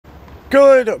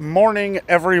Good morning,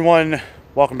 everyone.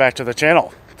 Welcome back to the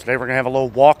channel. Today we're going to have a little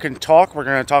walk and talk. We're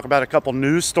going to talk about a couple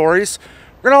news stories.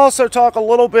 We're going to also talk a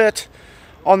little bit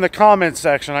on the comments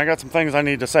section. I got some things I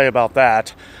need to say about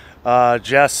that.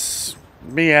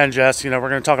 Me and Jess, we're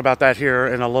going to talk about that here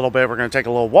in a little bit. We're going to take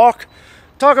a little walk,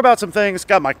 talk about some things.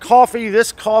 Got my coffee.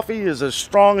 This coffee is as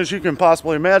strong as you can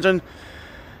possibly imagine.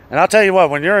 And I'll tell you what,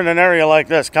 when you're in an area like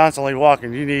this, constantly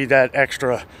walking, you need that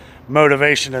extra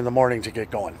motivation in the morning to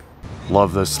get going.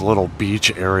 Love this little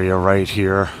beach area right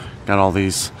here. Got all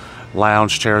these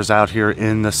lounge chairs out here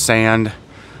in the sand.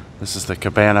 This is the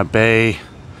Cabana Bay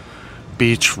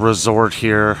Beach Resort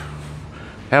here.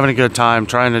 Having a good time,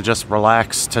 trying to just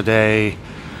relax today,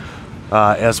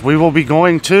 as we will be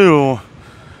going to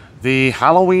the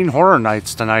Halloween Horror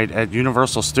Nights tonight at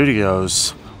Universal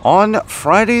Studios on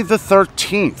Friday the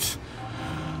 13th,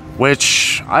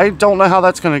 which I don't know how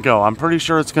that's going to go. I'm pretty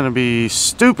sure it's going to be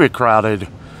stupid crowded,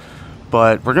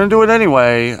 but we're going to do it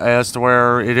anyway, as to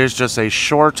where it is just a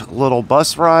short little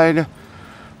bus ride.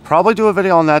 Probably do a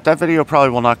video on that. That video probably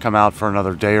will not come out for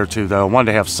another day or two, though. I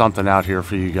wanted to have something out here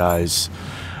for you guys.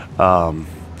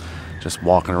 Just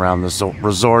walking around this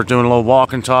resort, doing a little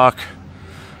walk and talk.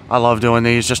 I love doing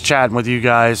these, just chatting with you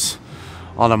guys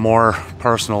on a more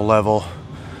personal level.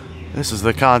 This is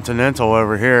the Continental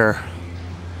over here.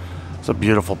 It's a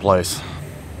beautiful place.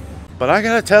 But I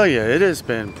gotta tell you, it has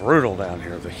been brutal down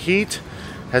here. The heat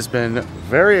has been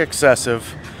very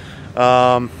excessive.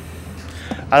 I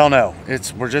don't know.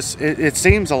 It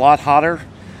seems a lot hotter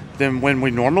than when we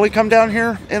normally come down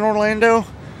here in Orlando.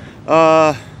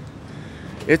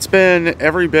 It's been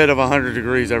every bit of 100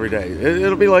 degrees every day.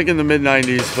 It'll be like in the mid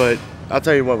 90s, but I'll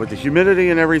tell you what, with the humidity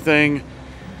and everything,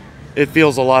 it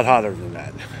feels a lot hotter than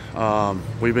that.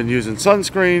 We've been using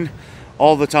sunscreen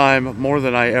all the time, more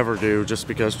than I ever do, just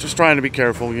trying to be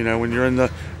careful. When you're in the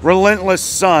relentless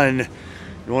sun,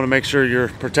 you want to make sure you're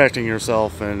protecting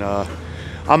yourself, and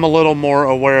I'm a little more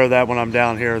aware of that when I'm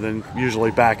down here than usually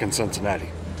back in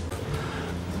Cincinnati.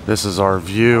 This is our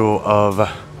view of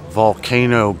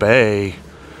Volcano Bay,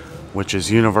 which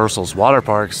is Universal's water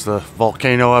parks. The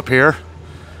volcano up here.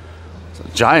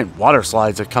 It's giant water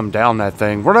slides that come down that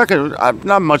thing. I'm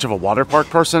not much of a water park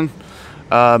person.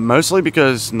 Mostly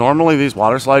because normally these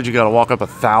water slides, you got to walk up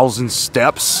 1,000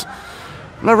 steps.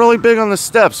 I'm not really big on the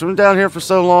steps. We've been down here for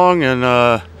so long and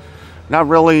not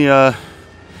really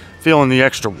feeling the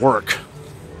extra work.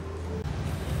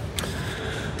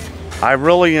 I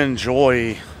really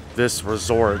enjoy this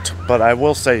resort, but I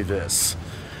will say this.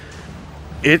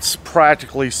 It's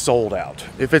practically sold out.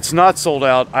 If it's not sold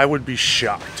out, I would be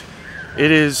shocked. It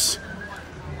is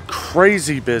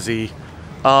crazy busy.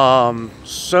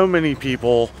 So many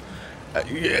people,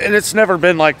 and it's never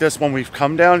been like this when we've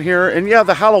come down here. And yeah,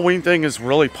 the Halloween thing is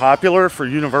really popular for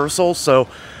Universal, so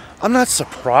I'm not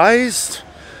surprised,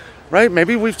 right?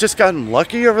 Maybe we've just gotten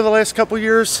lucky over the last couple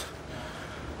years.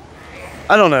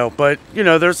 I don't know, but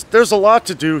there's a lot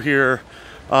to do here.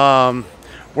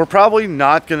 We're probably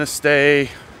not gonna stay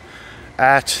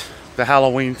at the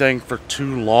Halloween thing for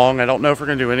too long. I don't know if we're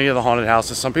gonna do any of the haunted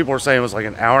houses. Some people are saying it was like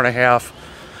an hour and a half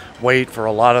wait for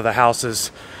a lot of the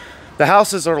houses. The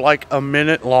houses are like a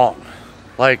minute long.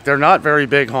 Like, they're not very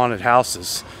big haunted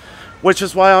houses, which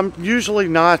is why I'm usually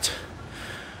not,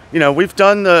 we've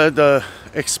done the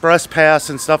express pass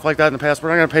and stuff like that in the past. We're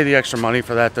not going to pay the extra money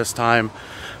for that this time.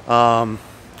 And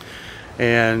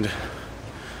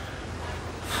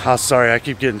I'm sorry, I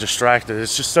keep getting distracted.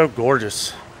 It's just so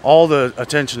gorgeous. All the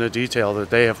attention to detail that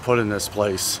they have put in this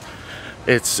place.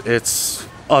 It's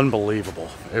unbelievable.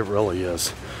 It really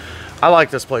is. I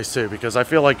like this place too, because I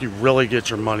feel like you really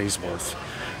get your money's worth.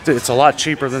 It's a lot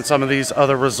cheaper than some of these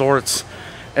other resorts,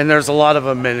 and there's a lot of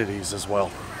amenities as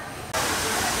well.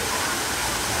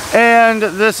 And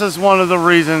this is one of the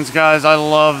reasons, guys, I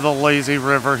love the lazy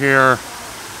river here.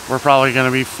 We're probably going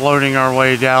to be floating our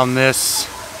way down this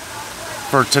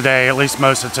for today, at least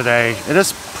most of today. It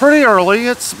is pretty early.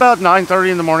 It's about 9:30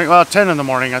 in the morning, well, 10 in the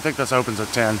morning. I think this opens at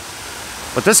 10.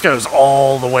 But this goes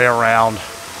all the way around.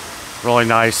 Really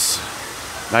nice.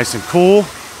 Nice and cool. I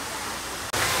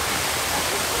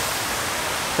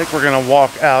think we're gonna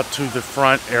walk out to the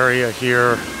front area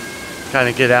here, kind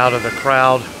of get out of the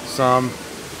crowd some.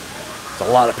 It's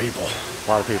a lot of people, a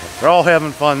lot of people. They're all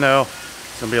having fun though.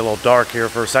 It's gonna be a little dark here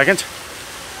for a second.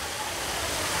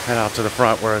 Head out to the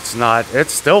front where it's not.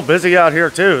 It's still busy out here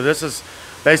too. This is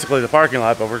basically the parking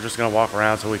lot, but we're just gonna walk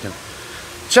around so we can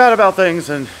chat about things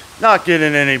and not get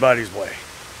in anybody's way.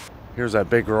 Here's that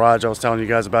big garage I was telling you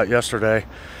guys about yesterday.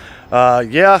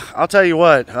 Yeah, I'll tell you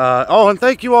what. Oh, and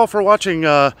thank you all for watching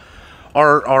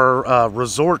our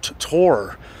resort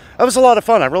tour. that was a lot of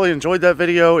fun. I really enjoyed that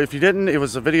video. If you didn't, it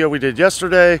was a video we did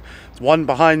yesterday. It's one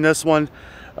behind this one.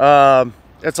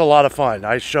 It's a lot of fun.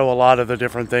 I show a lot of the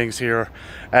different things here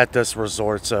at this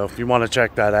resort. So if you want to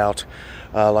check that out,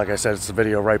 like I said, it's the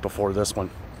video right before this one.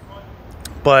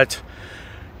 But,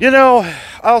 you know,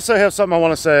 I also have something I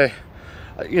want to say.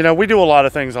 You know, we do a lot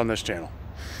of things on this channel.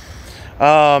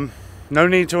 No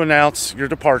need to announce your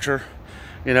departure.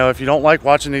 You know, if you don't like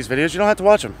watching these videos, you don't have to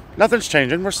watch them. Nothing's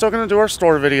changing. We're still going to do our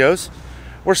store videos.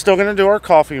 We're still going to do our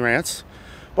coffee rants.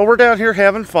 But we're down here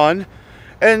having fun.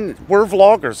 And we're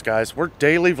vloggers, guys. We're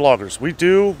daily vloggers. We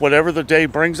do whatever the day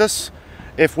brings us.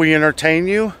 If we entertain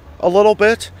you a little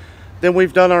bit, then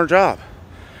we've done our job.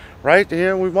 Right? You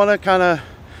know, we want to kind of,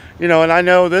 you know, and I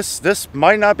know this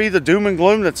might not be the doom and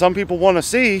gloom that some people want to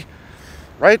see.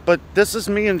 Right? But this is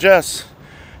me and Jess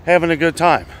having a good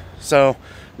time. So,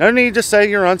 no need to say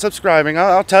you're unsubscribing.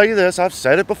 I'll tell you this. I've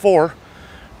said it before.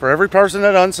 For every person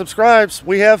that unsubscribes,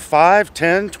 we have 5,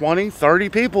 10, 20, 30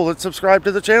 people that subscribe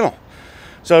to the channel.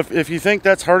 So if you think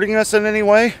that's hurting us in any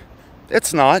way,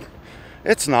 it's not.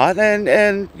 It's not.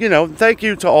 And you know, thank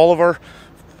you to all of our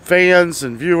fans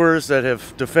and viewers that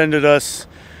have defended us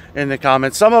in the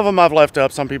comments. Some of them I've left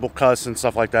up. Some people cuss and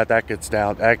stuff like that. That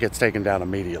gets taken down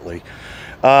immediately.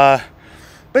 But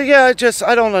yeah,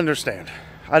 I don't understand.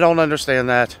 I don't understand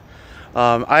that.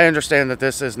 I understand that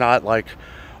this is not like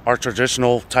our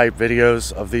traditional type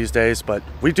videos of these days, but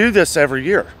we do this every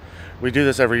year. We do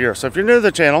this every year. So if you're new to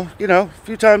the channel, you know, a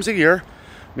few times a year,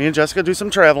 me and Jessica do some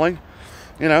traveling.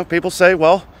 You know, people say,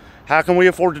 well, how can we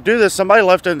afford to do this? Somebody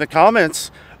left in the comments,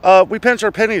 we pinch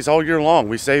our pennies all year long.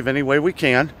 We save any way we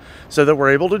can so that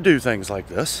we're able to do things like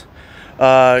this.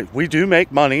 We do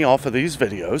make money off of these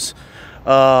videos.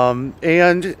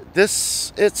 And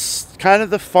it's kind of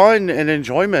the fun and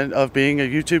enjoyment of being a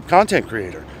YouTube content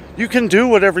creator. You can do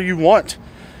whatever you want.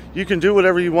 You can do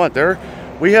whatever you want.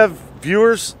 We have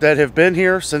viewers that have been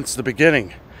here since the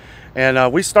beginning,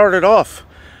 and we started off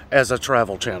as a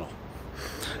travel channel,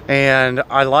 and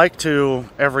I like to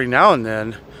every now and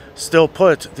then still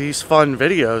put these fun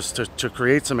videos to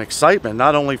create some excitement,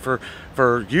 not only for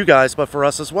you guys but for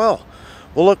us as well.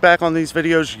 We'll look back on these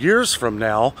videos years from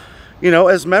now, you know,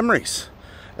 as memories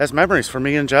for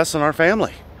me and Jess and our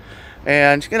family.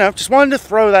 And you know, just wanted to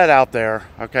throw that out there.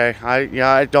 Okay,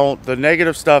 the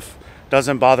negative stuff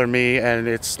doesn't bother me, and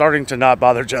it's starting to not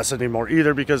bother Jess anymore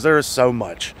either, because there is so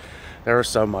much.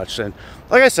 And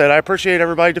like I said, I appreciate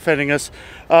everybody defending us.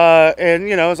 And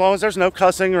you know, as long as there's no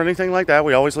cussing or anything like that,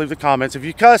 we always leave the comments. If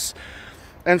you cuss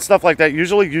and stuff like that,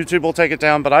 usually YouTube will take it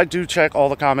down, but I do check all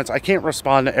the comments. I can't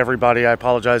respond to everybody. I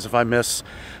apologize if I miss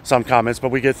some comments, but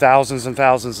we get thousands and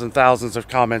thousands and thousands of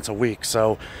comments a week,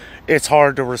 so it's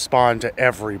hard to respond to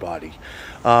everybody.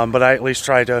 But I at least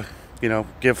try to, you know,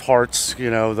 give hearts, you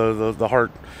know, the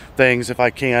heart things if I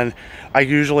can. I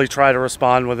usually try to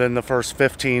respond within the first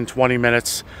 15-20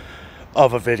 minutes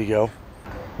of a video.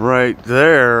 Right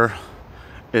there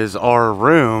is our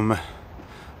room.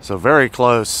 So very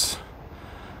close.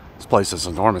 This place is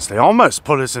enormous. They almost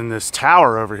put us in this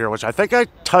tower over here, which I think I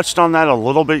touched on that a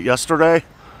little bit yesterday.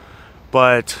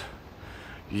 But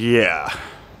yeah,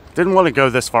 didn't want to go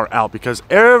this far out because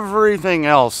everything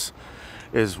else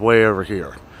is way over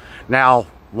here. Now,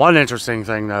 one interesting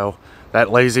thing though, that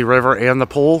lazy river and the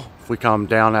pool, if we come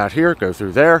down out here, go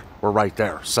through there, we're right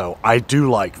there. So I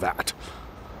do like that.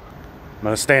 I'm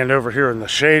gonna stand over here in the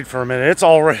shade for a minute. It's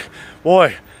already,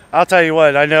 boy, I'll tell you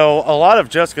what, I know a lot of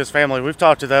Jessica's family, we've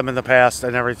talked to them in the past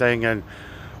and everything, and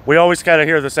we always kind of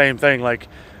hear the same thing, like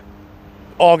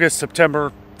August,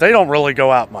 September, they don't really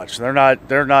go out much. They're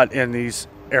not in these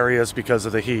areas because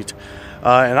of the heat.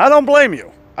 And I don't blame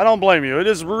you. I don't blame you. It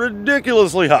is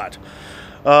ridiculously hot.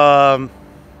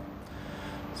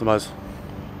 Somebody's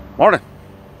morning.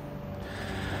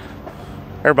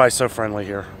 Everybody's so friendly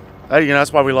here. You know,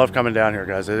 that's why we love coming down here,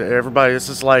 guys. Everybody, this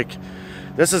is a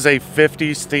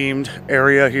 50s themed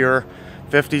area here.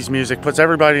 50s music puts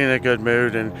everybody in a good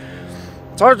mood, and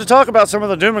it's hard to talk about some of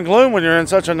the doom and gloom when you're in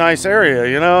such a nice area,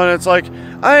 you know. And it's like,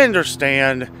 I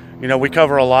understand, you know, we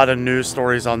cover a lot of news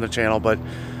stories on the channel, but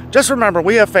just remember,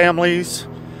 we have families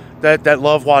that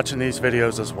love watching these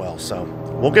videos as well. So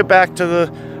we'll get back to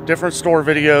the different store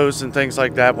videos and things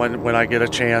like that when I get a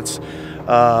chance.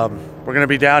 We're going to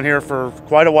be down here for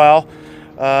quite a while.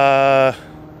 Not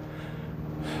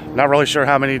really sure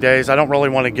how many days. I don't really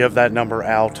want to give that number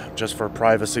out just for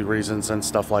privacy reasons and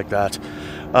stuff like that.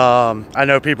 I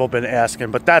know people have been asking,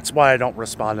 but that's why I don't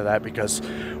respond to that, because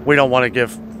we don't want to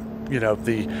give, you know,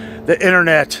 the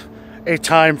internet a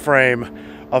time frame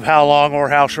of how long or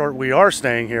how short we are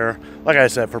staying here, like I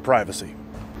said, for privacy.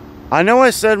 I know I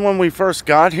said when we first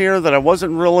got here that I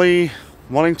wasn't really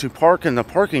wanting to park in the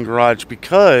parking garage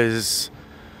because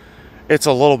it's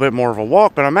a little bit more of a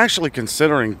walk, but I'm actually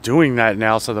considering doing that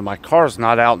now so that my car's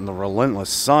not out in the relentless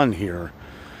sun here.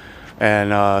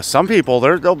 And some people,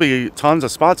 there'll be tons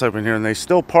of spots open here and they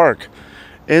still park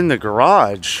in the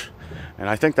garage. And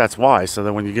I think that's why, so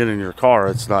that when you get in your car,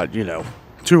 it's not, you know,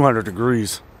 200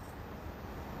 degrees.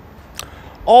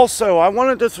 Also, I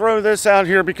wanted to throw this out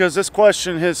here because this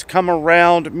question has come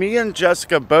around. Me and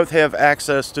Jessica both have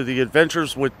access to the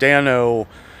Adventures with Dano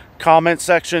comment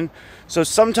section. So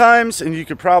sometimes, and you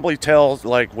could probably tell,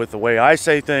 like with the way I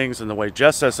say things and the way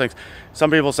Jess says things, some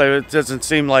people say it doesn't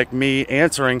seem like me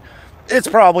answering. It's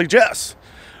probably Jess.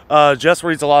 Jess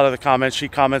reads a lot of the comments. She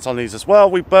comments on these as well.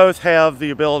 We both have the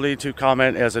ability to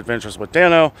comment as Adventures with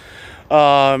Dano.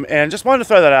 And just wanted to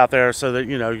throw that out there so that,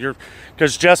 you know,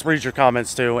 because Jess reads your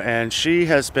comments too, and she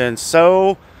has been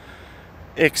so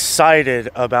excited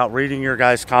about reading your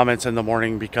guys' comments in the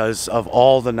morning because of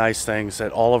all the nice things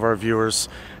that all of our viewers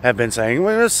have been saying.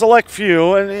 We're a select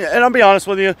few, and I'll be honest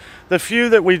with you, the few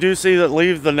that we do see that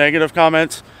leave the negative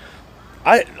comments,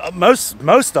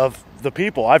 most of the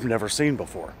people I've never seen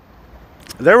before.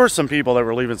 There were some people that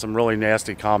were leaving some really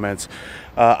nasty comments.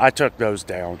 I took those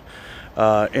down.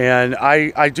 And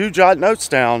I do jot notes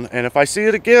down, and if I see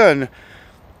it again,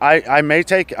 I may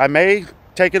take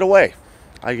it away.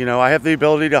 You know, I have the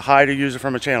ability to hide a user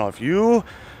from a channel. If you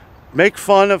make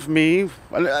fun of me,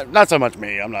 not so much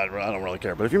me, I don't really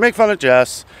care, but if you make fun of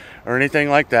Jess or anything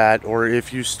like that, or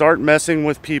if you start messing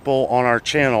with people on our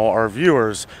channel, our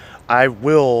viewers, I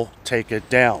will take it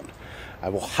down. I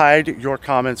will hide your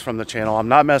comments from the channel. I'm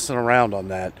not messing around on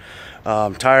that.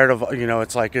 I'm tired of, you know,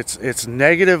 it's like it's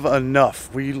negative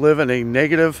enough. We live in a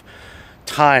negative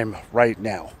time right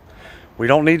now. We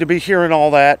don't need to be hearing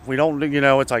all that. We don't, you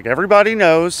know, it's like everybody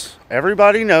knows,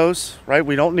 right?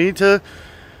 We don't need to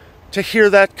hear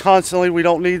that constantly. We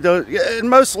don't need to, and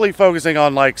mostly focusing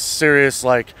on like serious,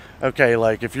 like, okay,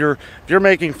 like if you're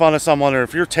making fun of someone, or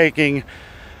if you're taking,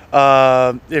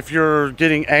 if you're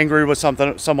getting angry with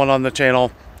someone on the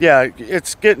channel, yeah,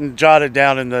 it's getting jotted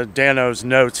down in the Dano's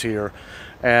notes here.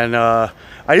 And I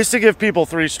used to give people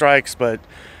 3 strikes, but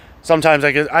sometimes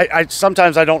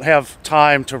sometimes I don't have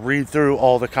time to read through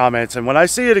all the comments. And when I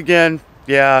see it again,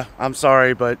 yeah, I'm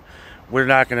sorry, but we're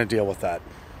not going to deal with that.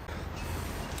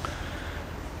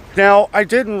 Now, I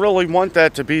didn't really want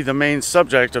that to be the main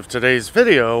subject of today's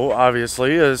video,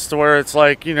 obviously, as to where it's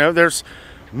like, you know, there's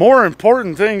more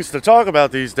important things to talk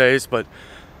about these days, but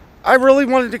I really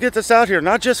wanted to get this out here,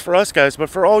 not just for us guys, but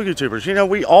for all YouTubers. You know,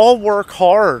 we all work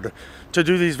hard to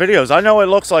do these videos. I know it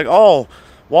looks like, oh,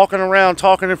 walking around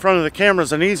talking in front of the camera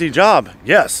is an easy job.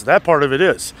 Yes, that part of it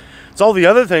is. It's all the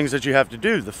other things that you have to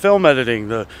do, the film editing,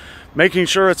 the making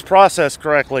sure it's processed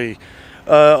correctly,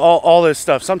 all this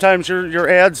stuff. Sometimes your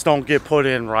ads don't get put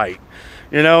in right,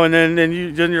 you know, and then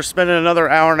you're spending another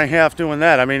hour and a half doing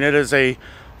that. I mean, it is a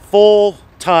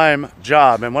full-time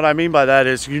job, and what I mean by that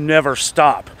is you never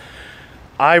stop.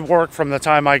 I work from the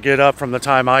time I get up, from the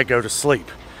time I go to sleep.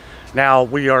 Now,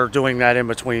 we are doing that in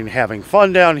between having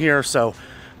fun down here, so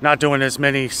not doing as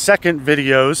many second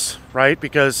videos, right,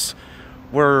 because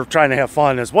we're trying to have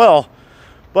fun as well.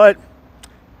 But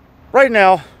right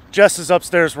now, Jess is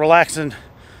upstairs relaxing,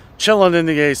 chilling in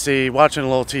the AC, watching a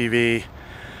little TV.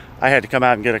 I had to come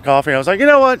out and get a coffee. I was like, you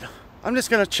know what? I'm just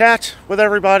going to chat with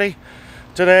everybody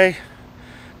today.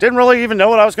 Didn't really even know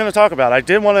what I was going to talk about. I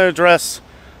did want to address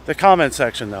the comment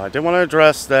section, though. I did want to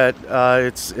address that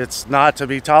it's not to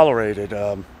be tolerated.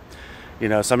 You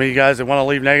know, some of you guys that want to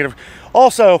leave negative.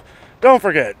 Also, don't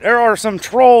forget, there are some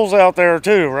trolls out there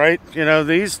too, right? You know,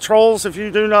 these trolls, if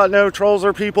you do not know, trolls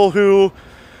are people who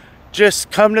just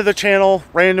come to the channel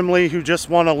randomly, who just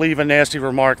want to leave a nasty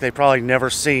remark. They probably never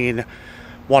seen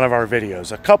one of our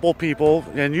videos. A couple people,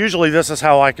 and usually this is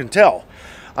how I can tell.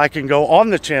 I can go on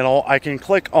the channel, I can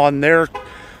click on their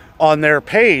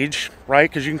page, right?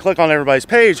 Because you can click on everybody's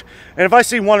page, and if I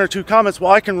see 1 or 2 comments,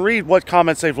 well, I can read what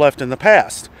comments they've left in the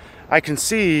past. I can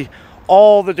see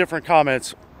all the different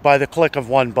comments by the click of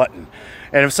one button.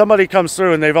 And if somebody comes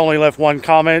through and they've only left 1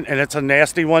 comment and it's a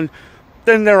nasty one,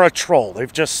 then they're a troll.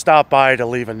 They've just stopped by to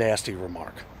leave a nasty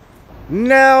remark.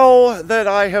 Now that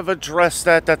I have addressed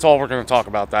that, that's all we're going to talk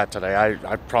about that today.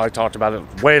 I probably talked about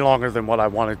it way longer than what I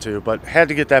wanted to, but had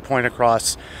to get that point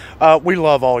across. We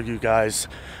love all you guys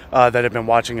that have been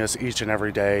watching us each and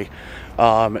every day,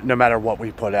 no matter what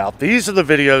we put out. These are the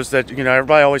videos that, you know,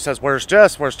 everybody always says, where's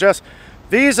Jess? Where's Jess?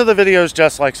 These are the videos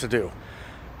Jess likes to do.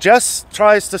 Jess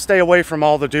tries to stay away from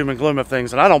all the doom and gloom of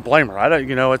things, and I don't blame her.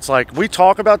 You know, it's like we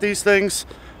talk about these things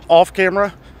off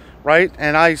camera, right?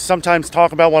 And I sometimes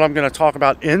talk about what I'm going to talk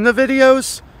about in the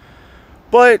videos,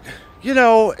 but, you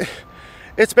know,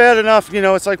 it's bad enough, you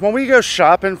know, it's like when we go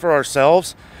shopping for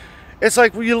ourselves, it's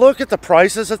like when you look at the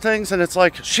prices of things and it's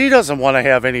like she doesn't want to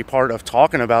have any part of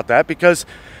talking about that because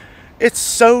it's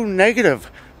so negative.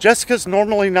 Jessica's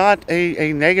normally not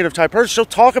a negative type person. She'll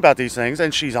talk about these things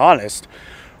and she's honest,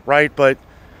 right? But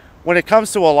when it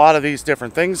comes to a lot of these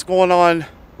different things going on, a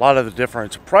lot of the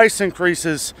different price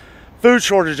increases, food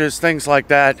shortages, things like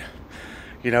that,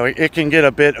 you know, it can get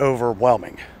a bit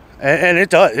overwhelming. And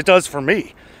it does for me.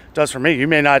 It does for me. You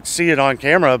may not see it on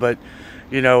camera, but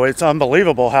you know, it's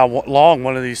unbelievable how long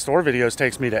one of these store videos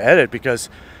takes me to edit because,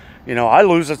 you know, I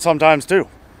lose it sometimes too.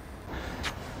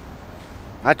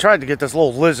 I tried to get this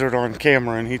little lizard on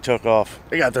camera and he took off.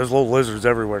 They got those little lizards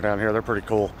everywhere down here. They're pretty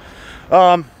cool.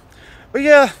 But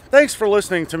yeah, thanks for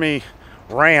listening to me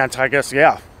rant. I guess,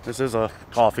 yeah, this is a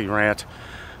coffee rant.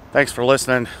 Thanks for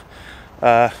listening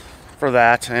for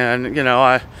that. And, you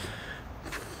know,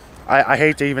 I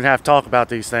hate to even have to talk about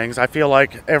these things. I feel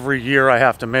like every year I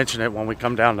have to mention it when we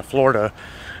come down to Florida.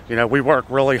 You know, we work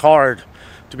really hard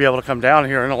to be able to come down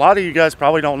here. And a lot of you guys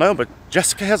probably don't know, but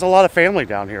Jessica has a lot of family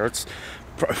down here. It's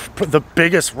the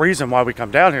biggest reason why we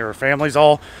come down here. Our family's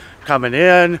all coming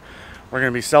in. We're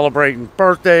going to be celebrating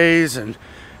birthdays and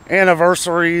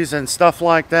anniversaries and stuff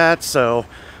like that. So,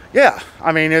 yeah,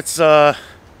 I mean, it's, you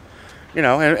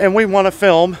know, and we want to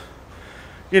film,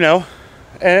 you know,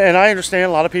 and I understand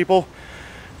a lot of people,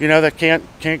 you know, that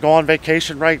can't go on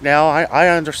vacation right now. I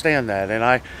understand that.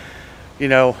 And you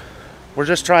know, we're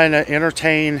just trying to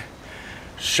entertain,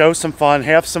 show some fun,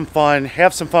 have some fun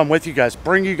with you guys.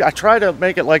 I try to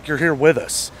make it like you're here with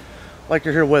us. Like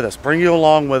you're here with us. Bring you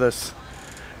along with us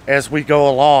as we go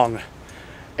along.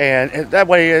 And that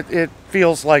way it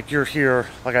feels like you're here,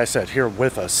 like I said, here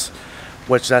with us.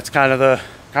 Which that's kind of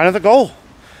the goal.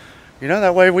 You know,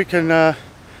 that way we can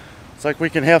it's like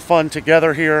we can have fun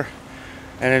together here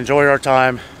and enjoy our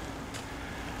time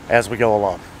as we go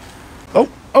along. Oh,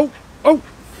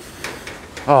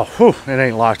 whew, it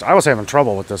ain't locked. I was having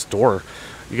trouble with this door.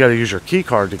 You got to use your key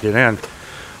card to get in,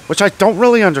 which I don't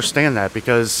really understand that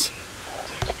because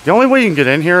the only way you can get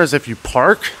in here is if you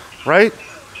park, right?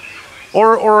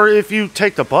 Or if you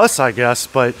take the bus, I guess,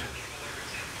 but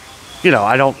you know,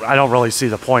 I don't really see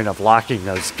the point of locking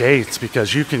those gates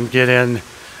because you can get in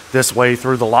this way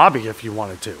through the lobby if you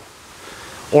wanted to,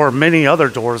 or many other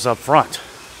doors up front.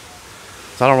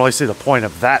 So I don't really see the point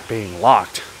of that being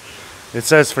locked. It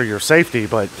says for your safety,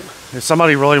 but if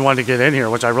somebody really wanted to get in here,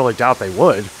 which I really doubt they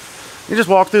would, you just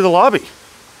walk through the lobby.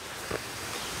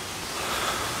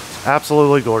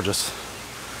 Absolutely gorgeous.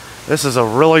 This is a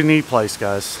really neat place,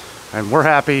 guys, and we're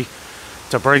happy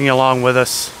to bring you along with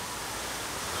us.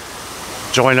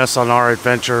 Join us on our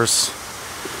adventures,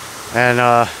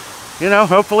 and you know,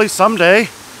 hopefully someday,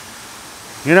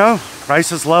 you know,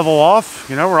 prices level off.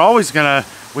 You know, we're always gonna,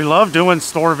 we love doing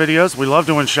store videos. We love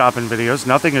doing shopping videos.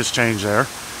 Nothing has changed there.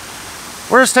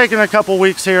 We're just taking a couple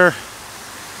weeks here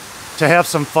to have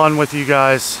some fun with you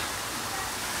guys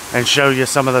and show you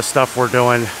some of the stuff we're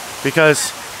doing.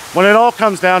 Because when it all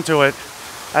comes down to it,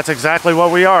 that's exactly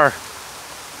what we are.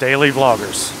 Daily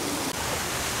vloggers.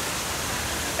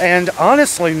 And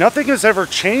honestly, nothing has ever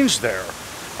changed there.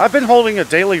 I've been holding a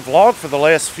daily vlog for the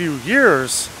last few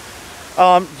years.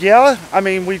 Yeah, I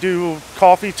mean, we do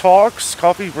coffee talks,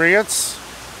 coffee rants,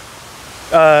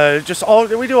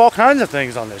 we do all kinds of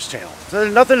things on this channel. So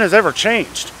nothing has ever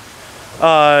changed.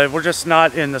 We're just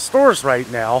not in the stores right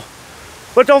now.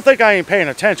 But don't think I ain't paying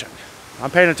attention.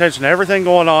 I'm paying attention to everything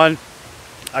going on.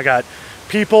 I got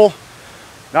people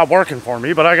not working for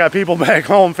me, but I got people back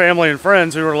home, family and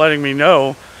friends, who are letting me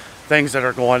know things that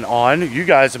are going on. You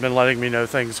guys have been letting me know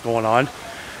things going on,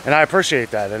 and I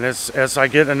appreciate that. And as I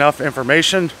get enough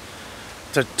information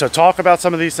to talk about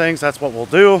some of these things, that's what we'll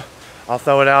do. I'll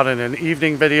throw it out in an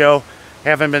evening video.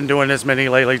 Haven't been doing as many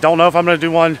lately. Don't know if I'm going to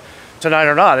do one tonight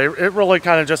or not. It really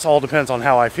kind of just all depends on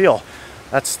how I feel.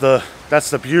 That's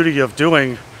the beauty of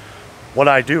doing what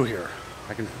I do here.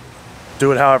 I can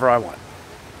do it however I want.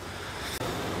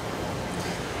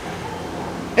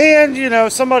 And, you know,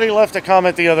 somebody left a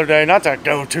comment the other day, not to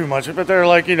go too much, but they're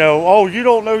like, you know, oh, you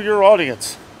don't know your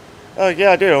audience.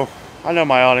 Yeah, I do. I know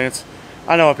my audience.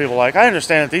 I know what people like. I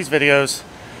understand that these videos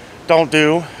don't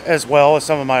do as well as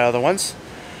some of my other ones.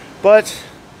 But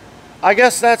I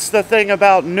guess that's the thing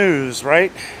about news,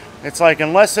 right? It's like,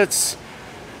 unless it's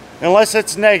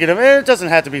negative, and it doesn't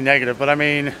have to be negative, but I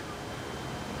mean,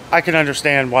 I can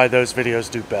understand why those videos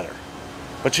do better.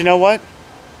 But you know what?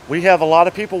 We have a lot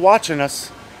of people watching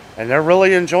us, and they're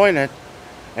really enjoying it.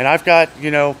 And I've got, you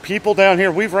know, people down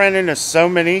here. We've ran into so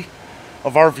many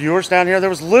of our viewers down here. There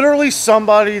was literally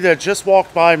somebody that just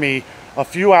walked by me a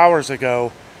few hours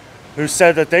ago who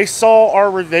said that they saw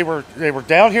our, they were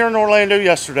down here in Orlando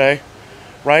yesterday,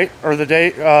 right? Or the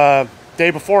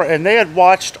day before, and they had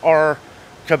watched our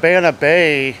Cabana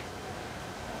Bay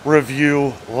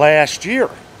review last year.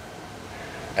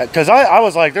 Because I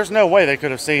was like, there's no way they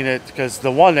could have seen it, because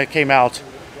the one that came out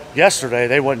yesterday,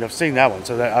 they wouldn't have seen that one.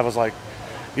 So I was like,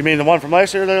 you mean the one from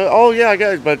last year? Oh yeah, I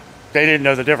guess. But they didn't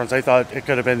know the difference. They thought it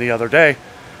could have been the other day.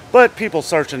 But people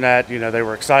searching that, you know, they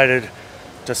were excited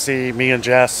to see me and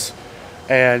Jess,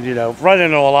 and, you know, run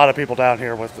into a lot of people down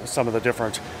here with some of the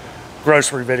different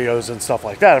grocery videos and stuff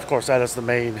like that. Of course, that is the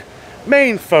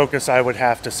main focus, I would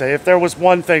have to say. If there was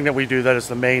one thing that we do that is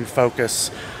the main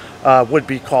focus, would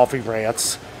be coffee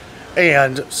rants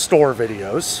and store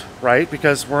videos, right?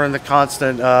 Because we're in the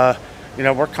constant, you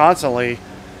know, we're constantly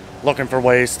looking for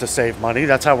ways to save money.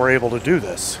 That's how we're able to do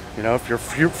this. You know, if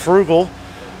you're frugal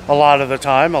a lot of the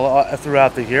time,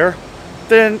 throughout the year,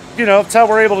 then, you know, it's how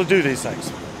we're able to do these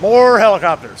things. More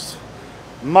helicopters.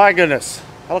 My goodness.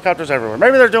 Helicopters everywhere.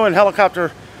 Maybe they're doing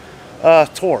helicopter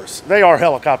tours. They are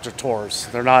helicopter tours.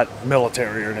 They're not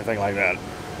military or anything like that.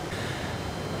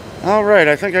 All right,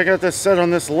 I think I got this set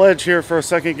on this ledge here for a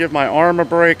second. Give my arm a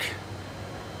break.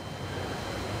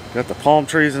 Got the palm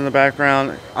trees in the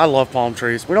background. I love palm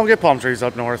trees. We don't get palm trees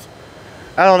up north.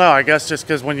 I don't know. I guess just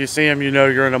because when you see them, you know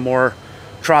you're in a more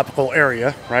tropical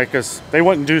area, right? Because they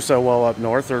wouldn't do so well up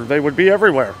north, or they would be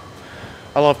everywhere.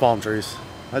 I love palm trees.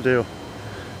 I do.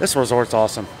 This resort's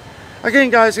awesome. Again,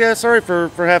 guys, yeah, sorry for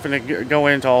having to go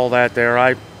into all that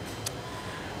there.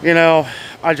 You know,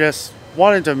 I just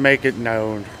wanted to make it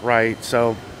known, right?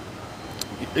 So,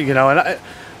 you know, and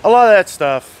a lot of that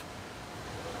stuff,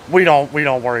 we don't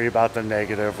worry about the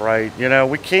negative, right? You know,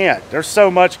 we can't. There's so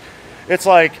much. It's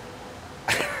like,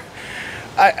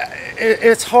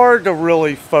 it's hard to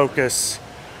really focus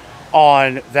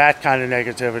on that kind of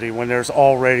negativity when there's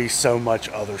already so much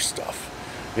other stuff.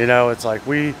 You know, it's like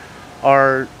we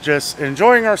are just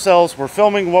enjoying ourselves. We're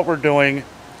filming what we're doing,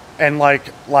 and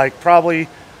like probably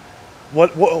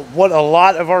what a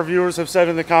lot of our viewers have said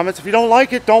in the comments, if you don't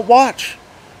like it, don't watch,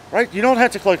 right? You don't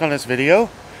have to click on this video.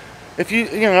 If you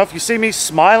know, if you see me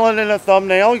smiling in a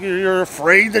thumbnail, you're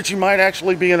afraid that you might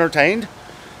actually be entertained,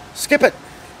 skip it.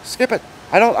 Skip it.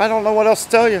 I don't know what else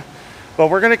to tell you. But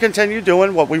we're going to continue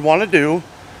doing what we want to do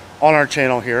on our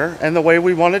channel here, and the way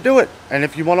we want to do it. And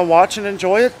if you want to watch and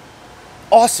enjoy it,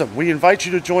 awesome. We invite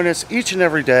you to join us each and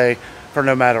every day for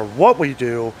no matter what we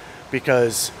do,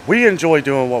 because we enjoy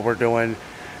doing what we're doing,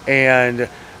 and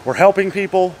we're helping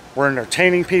people, we're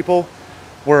entertaining people.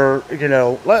 We're, you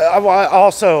know, I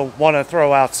also want to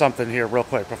throw out something here real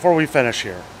quick before we finish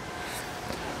here.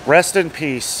 Rest in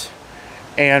peace,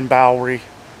 Ann Bowery.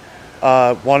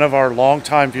 One of our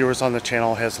longtime viewers on the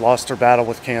channel has lost her battle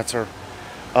with cancer.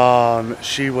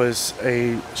 She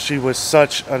was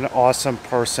such an awesome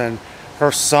person.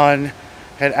 Her son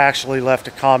had actually left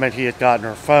a comment. He had gotten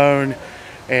her phone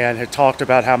and had talked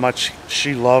about how much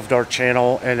she loved our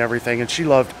channel and everything. And she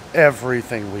loved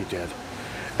everything we did.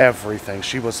 Everything.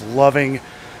 She was loving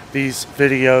these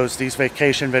videos. These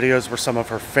vacation videos were some of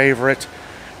her favorite.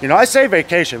 You know, I say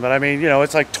vacation, but I mean, you know,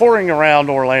 it's like touring around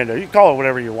Orlando. You can call it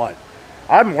whatever you want.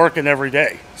 I'm working every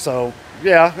day. So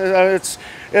yeah,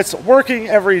 it's working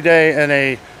every day in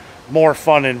a more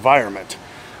fun environment.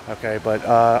 Okay, but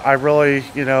I really,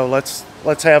 you know, let's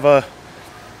have a,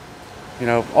 you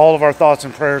know, all of our thoughts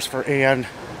and prayers for Ann,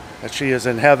 that she is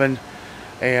in heaven.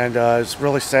 And it's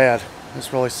really sad.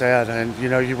 It's really sad. And, you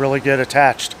know, you really get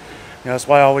attached. You know, that's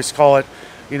why I always call it,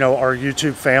 you know, our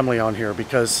YouTube family on here,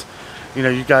 because, you know,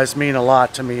 you guys mean a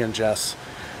lot to me and Jess.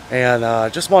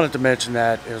 And just wanted to mention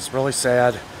that. It was really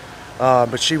sad.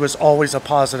 But she was always a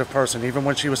positive person. Even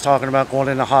when she was talking about going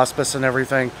into hospice and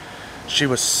everything, she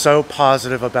was so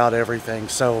positive about everything.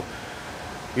 So,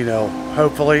 you know,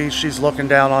 hopefully she's looking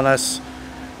down on us,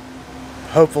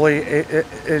 hopefully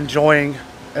enjoying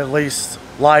at least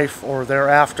life or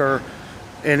thereafter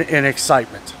in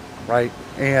excitement, right?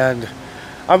 And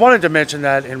I wanted to mention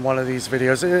that in one of these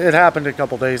videos. It happened a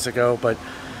couple days ago, but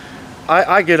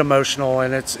I get emotional,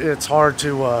 and it's hard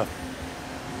to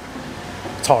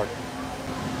it's hard.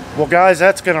 Well, guys,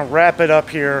 that's gonna wrap it up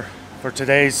here for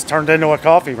today's turned into a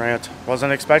coffee rant.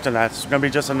 Wasn't expecting that. It's gonna be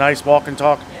just a nice walk and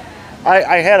talk.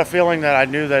 I had a feeling that I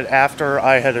knew that after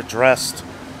I had addressed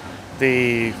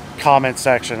the comment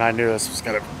section, I knew this was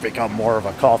gonna become more of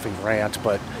a coffee rant.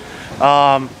 But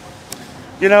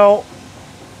you know,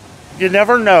 you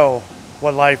never know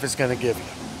what life is gonna give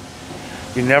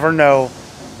you. You never know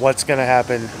what's going to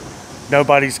happen.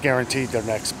 Nobody's guaranteed their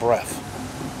next breath.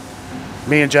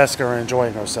 Me and Jessica are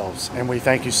enjoying ourselves, and we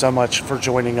thank you so much for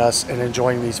joining us and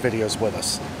enjoying these videos with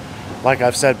us. Like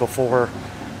I've said before,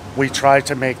 we try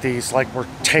to make these like we're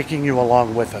taking you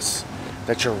along with us,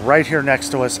 that you're right here next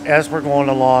to us as we're going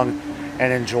along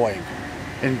and enjoying,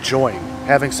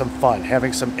 having some fun,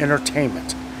 having some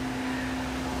entertainment.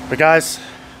 But guys,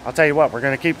 I'll tell you what, we're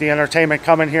going to keep the entertainment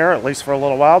coming here, at least for a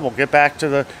little while. We'll get back to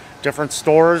the different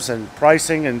stores and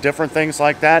pricing and different things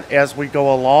like that as we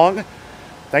go along.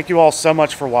 Thank you all so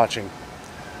much for watching.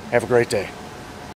 Have a great day.